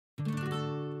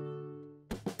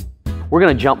We're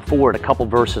going to jump forward a couple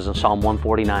verses in Psalm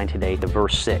 149 today to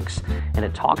verse 6, and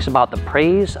it talks about the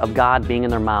praise of God being in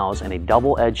their mouths and a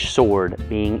double-edged sword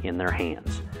being in their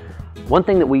hands. One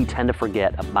thing that we tend to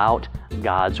forget about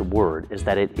God's Word is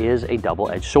that it is a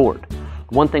double-edged sword.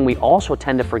 One thing we also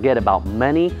tend to forget about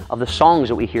many of the songs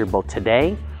that we hear both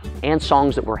today and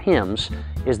songs that were hymns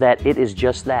is that it is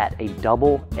just that, a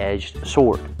double-edged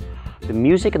sword. The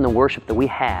music and the worship that we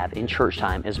have in church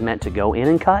time is meant to go in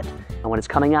and cut, and when it's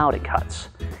coming out, it cuts.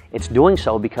 It's doing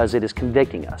so because it is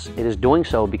convicting us. It is doing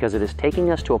so because it is taking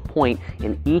us to a point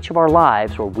in each of our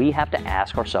lives where we have to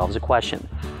ask ourselves a question.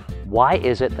 Why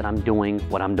is it that I'm doing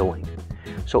what I'm doing?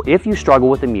 So if you struggle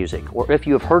with the music, or if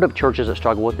you have heard of churches that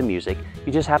struggle with the music,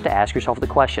 you just have to ask yourself the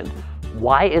question,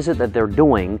 why is it that they're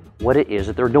doing what it is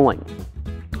that they're doing?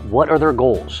 What are their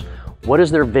goals? What is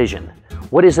their vision?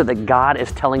 What is it that God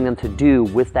is telling them to do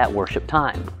with that worship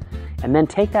time? And then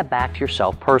take that back to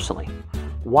yourself personally.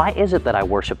 Why is it that I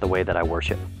worship the way that I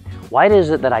worship? Why is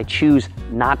it that I choose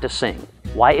not to sing?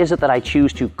 Why is it that I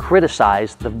choose to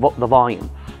criticize the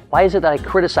volume? Why is it that I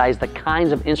criticize the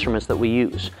kinds of instruments that we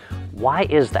use? Why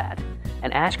is that?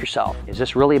 And ask yourself, is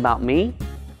this really about me?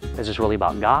 Is this really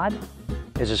about God?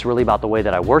 Is this really about the way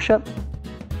that I worship?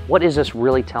 What is this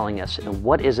really telling us, and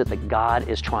what is it that God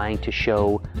is trying to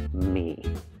show me?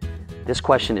 This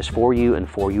question is for you and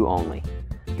for you only.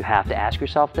 You have to ask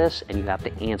yourself this, and you have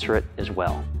to answer it as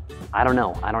well. I don't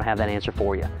know. I don't have that answer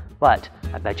for you. But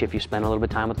I bet you if you spend a little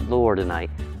bit of time with the Lord tonight,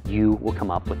 you will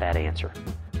come up with that answer.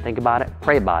 Think about it,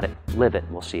 pray about it, live it,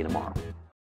 and we'll see you tomorrow.